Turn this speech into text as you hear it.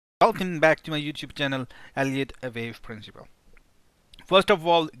welcome back to my YouTube channel, Elliott Wave Principle. First of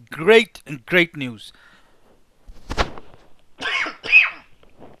all, great news.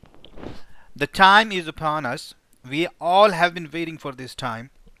 The time is upon us. We all have been waiting for this time,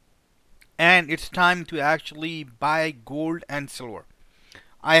 and it's time to actually buy gold and silver.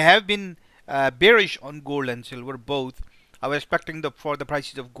 I have been bearish on gold and silver both. I was expecting for the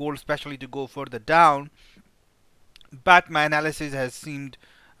prices of gold especially to go further down, but my analysis has seemed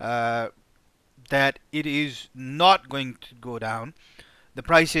that it is not going to go down. The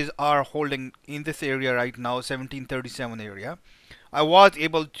prices are holding in this area right now, 1737 area. I was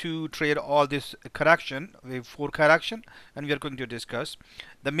able to trade all this correction, wave 4 correction, and we are going to discuss.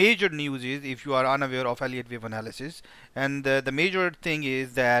 The major news is, if you are unaware of Elliott wave analysis, and the major thing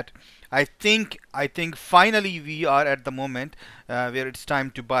is that I think finally we are at the moment where it's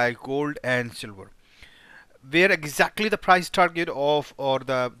time to buy gold and silver. Where exactly the price target of, or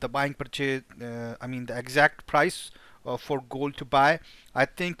the buying purchase, I mean the exact price for gold to buy, I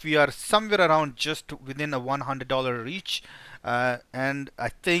think we are somewhere around just within a $100 reach, and I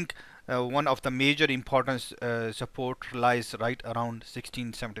think one of the major important support lies right around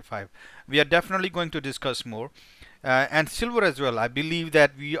 1675. We are definitely going to discuss more, and silver as well. I believe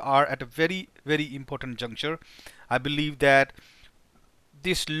that we are at a very important juncture. I believe that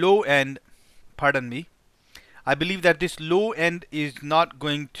this low end, pardon me, I believe that this low end is not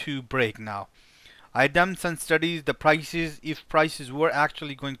going to break now. I done some studies. The prices, if prices were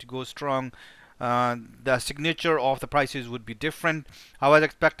actually going to go strong, the signature of the prices would be different. I was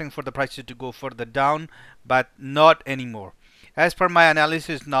expecting for the prices to go further down, but not anymore. As per my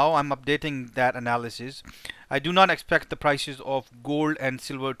analysis now, I'm updating that analysis. I do not expect the prices of gold and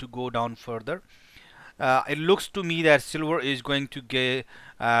silver to go down further. It looks to me that silver is going to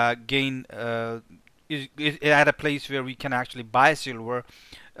gain is at a place where we can actually buy silver.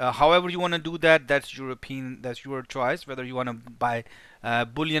 However you want to do that, that's your choice, whether you want to buy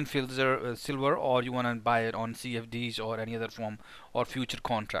bullion silver, or you want to buy it on CFDs or any other form or future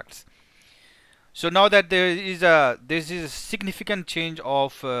contracts. So now that there is a significant change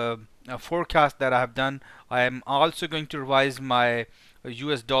of a forecast that I have done, I am also going to revise my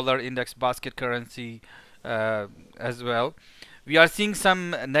US dollar index basket currency as well. We are seeing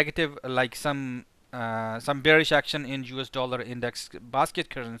some negative, like some bearish action in US dollar index basket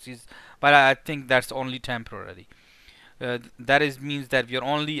currencies, but I think that's only temporary. That means that we are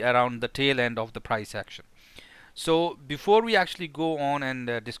only around the tail end of the price action. So before we actually go on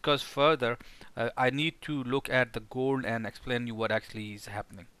and discuss further, I need to look at the gold and explain you what actually is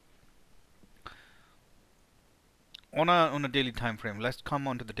happening on a daily time frame. Let's come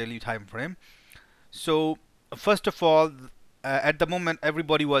on to the daily time frame. So first of all, at the moment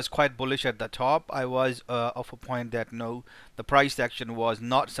everybody was quite bullish at the top. I was of a point that no, the price action was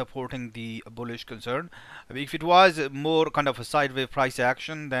not supporting the bullish concern. If it was more kind of a sideways price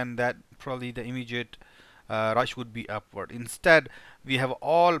action, then that probably the immediate rush would be upward. Instead, we have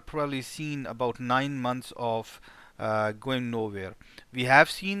all probably seen about 9 months of going nowhere. We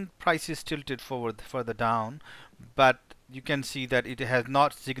have seen prices tilted forward further down, but you can see that it has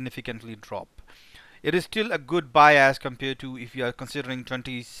not significantly dropped. It is still a good buy as compared to if you are considering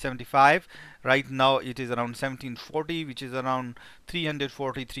 2075. Right now it is around 1740, which is around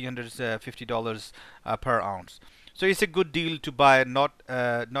 $350 per ounce. So it's a good deal to buy, not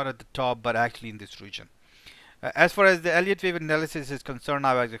at the top, but actually in this region. As far as the Elliott wave analysis is concerned,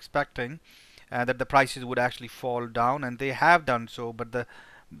 I was expecting that the prices would actually fall down, and they have done so, but the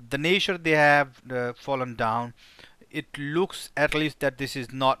nature they have fallen down, it looks at least that this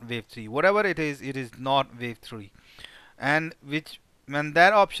is not wave 3. Whatever it is not wave 3. And when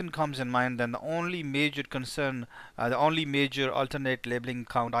that option comes in mind, then the only major concern, the only major alternate labeling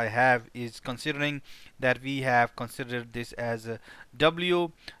count I have is considering that we have considered this as a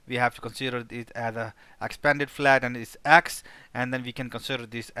W, we have to consider it as a expanded flat and it's X, and then we can consider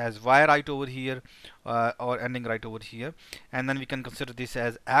this as Y right over here, or ending right over here, and then we can consider this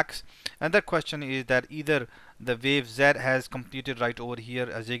as X. And the question is that either the wave Z has completed right over here,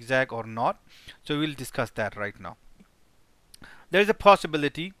 a zigzag, or not. So we'll discuss that right now. There is a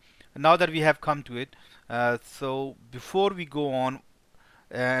possibility now that we have come to it. So before we go on,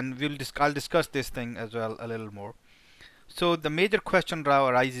 and I'll discuss this thing as well a little more. So the major question now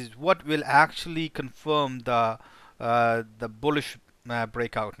arises: what will actually confirm the bullish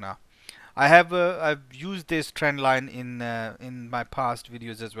breakout now? I've used this trend line in my past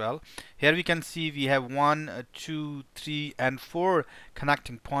videos as well. Here we can see we have 1, 2, 3, and 4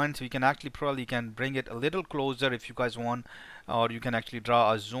 connecting points. We can actually probably can bring it a little closer if you guys want, or you can actually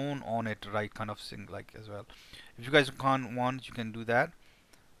draw a zone on it, right, kind of thing like as well. If you guys want, you can do that.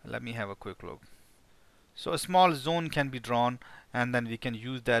 Let me have a quick look. So a small zone can be drawn, and then we can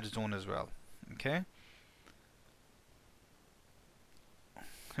use that zone as well. Okay,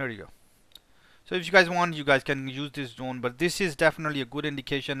 here you go. So if you guys want, you guys can use this zone, but this is definitely a good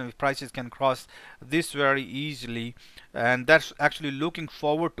indication if prices can cross this very easily, and that's actually looking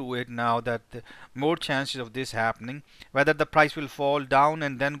forward to it now that more chances of this happening. Whether the price will fall down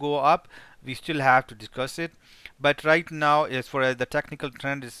and then go up, we still have to discuss it. But right now, as far as the technical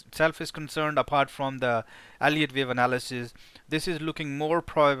trend itself is concerned, apart from the Elliott wave analysis, this is looking more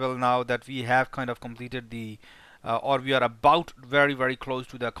probable now that we have kind of completed the or we are about very close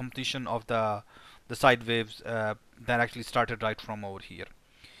to the completion of the side waves that actually started right from over here.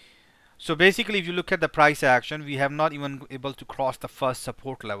 So basically, if you look at the price action, we have not even able to cross the first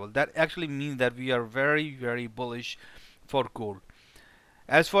support level. That actually means that we are very bullish for gold.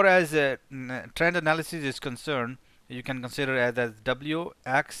 As far as trend analysis is concerned, you can consider it as W,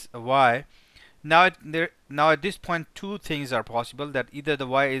 X, Y. Now at this point, two things are possible, that either the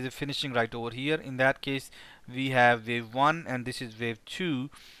Y is finishing right over here. In that case, we have wave 1 and this is wave 2,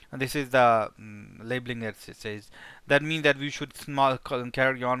 and this is the labeling that it says. That means that we should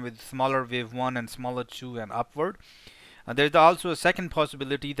carry on with smaller wave 1 and smaller 2 and upward. There's also a second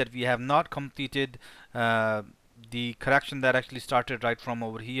possibility that we have not completed the correction that actually started right from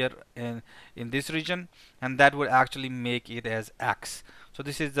over here in this region, and that would actually make it as X. So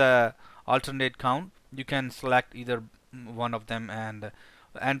this is the alternate count. You can select either one of them, and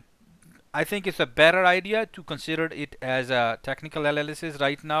I think it's a better idea to consider it as a technical analysis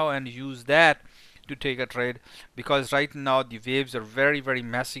right now and use that to take a trade, because right now the waves are very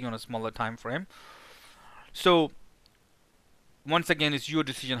messy on a smaller time frame. So once again, it's your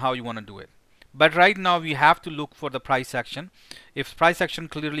decision how you want to do it. But right now we have to look for the price action. If price action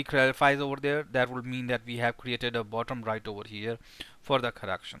clearly clarifies over there, that will mean that we have created a bottom right over here for the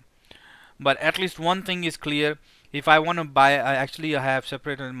correction. But at least one thing is clear. If I want to buy, I have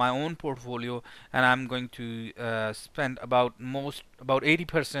separated my own portfolio, and I'm going to spend about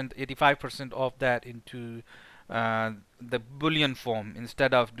 80%, 85% of that into the bullion form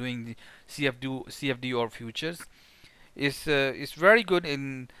instead of doing the CFD or futures. It's very good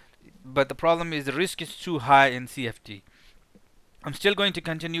in, but the problem is the risk is too high in CFD. I'm still going to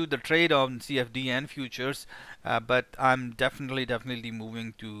continue the trade on CFD and futures, but I'm definitely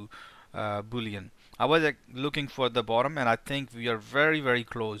moving to bullion. I was looking for the bottom, and I think we are very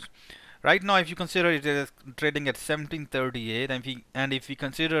close. Right now, if you consider it as trading at 1738, and if we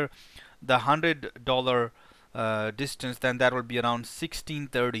consider the $100 distance, then that will be around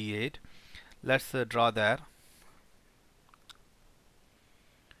 1638. Let's draw that.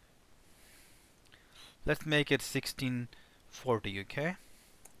 Let's make it 1640, okay?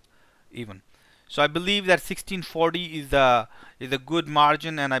 Even. So I believe that 1640 is a good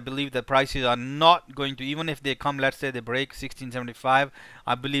margin, and I believe the prices are not going to, even if they come, let's say they break 1675,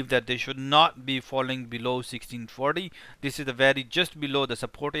 I believe that they should not be falling below 1640. This is the very just below the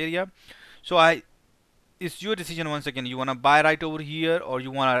support area. So it's your decision. Once again, you want to buy right over here, or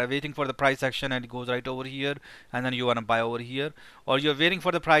you want to waiting for the price action and it goes right over here and then you want to buy over here, or you're waiting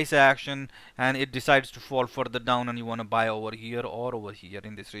for the price action and it decides to fall further down and you want to buy over here or over here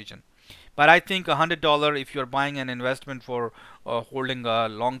in this region. But I think $100, if you're buying an investment for holding a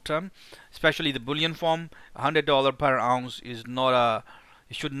long term, especially the bullion form, $100 per ounce is not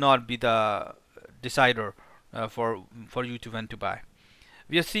it should not be the decider for you to when to buy.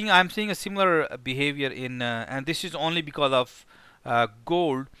 I'm seeing a similar behavior in, and this is only because of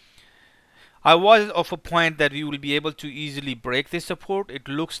gold. I was of a point that we will be able to easily break this support. It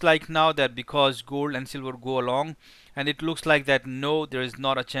looks like now that because gold and silver go along, and it looks like that no, there is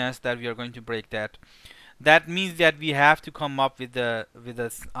not a chance that we are going to break that. That means that we have to come up with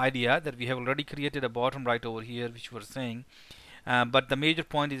this idea that we have already created a bottom right over here, which we're saying. But the major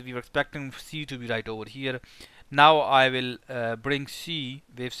point is we were expecting C to be right over here. Now I will bring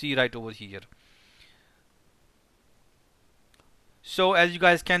wave C right over here. So as you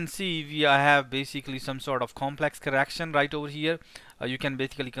guys can see, we have basically some sort of complex correction right over here. You can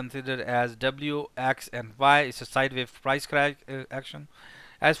basically consider it as W, X, and Y. It's a sideways price action.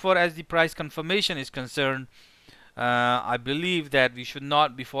 As far as the price confirmation is concerned, I believe that we should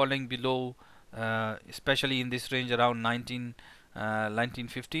not be falling below, especially in this range around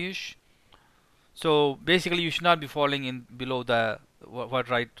 1950-ish. So basically, you should not be falling in below the what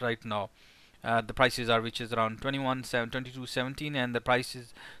right now. The prices are, which is around 22.17, and the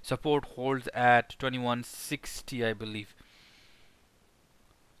prices support holds at 21.60, I believe.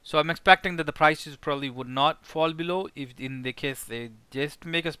 So I'm expecting that the prices probably would not fall below. If in the case they just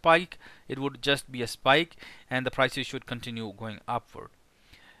make a spike, it would just be a spike, and the prices should continue going upward.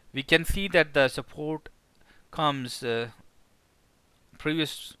 We can see that the support comes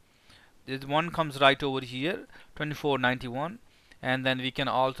previous, this one comes right over here, 24.91, and then we can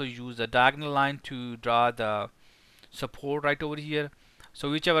also use a diagonal line to draw the support right over here. So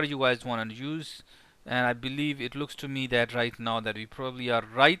whichever you guys want to use, and I believe it looks to me that right now that we probably are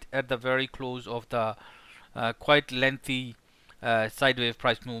right at the very close of the quite lengthy sideways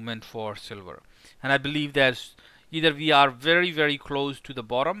price movement for silver, and I believe that either we are very close to the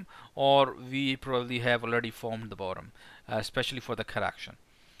bottom, or we probably have already formed the bottom, especially for the correction.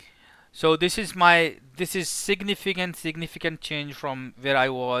 So this is significant change from where I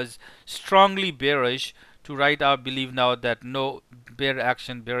was strongly bearish to right now believe now that no,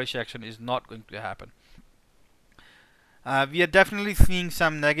 bearish action is not going to happen. We are definitely seeing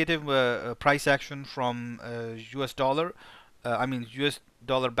some negative price action from US dollar. I mean US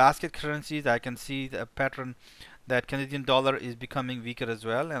dollar basket currencies. I can see the pattern that Canadian dollar is becoming weaker as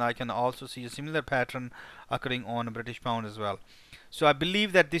well, and I can also see a similar pattern occurring on a British pound as well. So I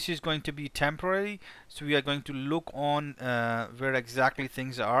believe that this is going to be temporary. So we are going to look on where exactly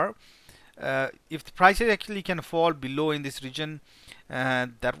things are. If the prices actually can fall below in this region,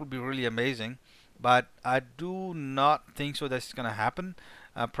 that would be really amazing. But I do not think so that's going to happen.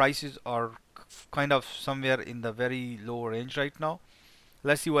 Prices are kind of somewhere in the very low range right now.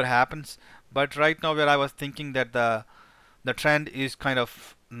 Let's see what happens. But right now, where I was thinking that the trend is kind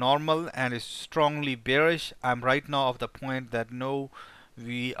of normal and is strongly bearish, I'm right now of the point that no,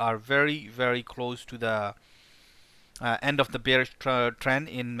 we are very close to the end of the bearish trend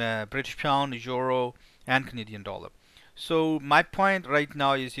in British pound, euro, and Canadian dollar. So my point right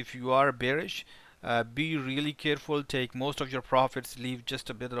now is, if you are bearish, be really careful, take most of your profits, leave just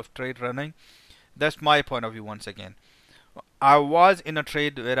a bit of trade running. That's my point of view once again. I was in a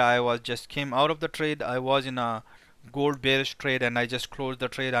trade where I was just came out of the trade. I was in a gold bearish trade and I just closed the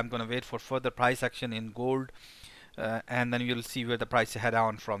trade. I'm going to wait for further price action in gold, and then you'll see where the price head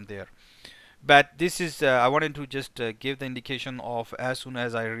on from there. But this is I wanted to just give the indication of, as soon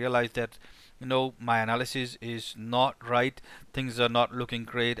as I realized that my analysis is not right, things are not looking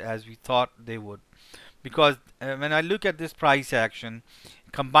great as we thought they would. Because when I look at this price action,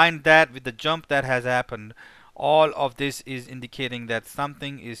 combine that with the jump that has happened, all of this is indicating that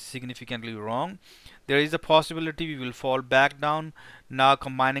something is significantly wrong. There is a possibility we will fall back down. Now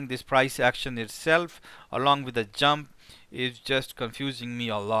combining this price action itself along with the jump is just confusing me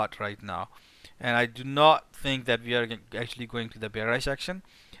a lot right now, and I do not think that we are actually going to the bearish action.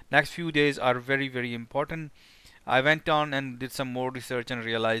 Next few days are very important. I went on and did some more research and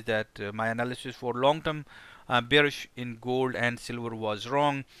realized that my analysis for long-term bearish in gold and silver was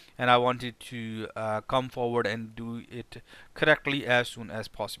wrong, and I wanted to come forward and do it correctly as soon as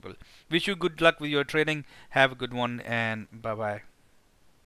possible. Wish you good luck with your trading. Have a good one, and bye bye.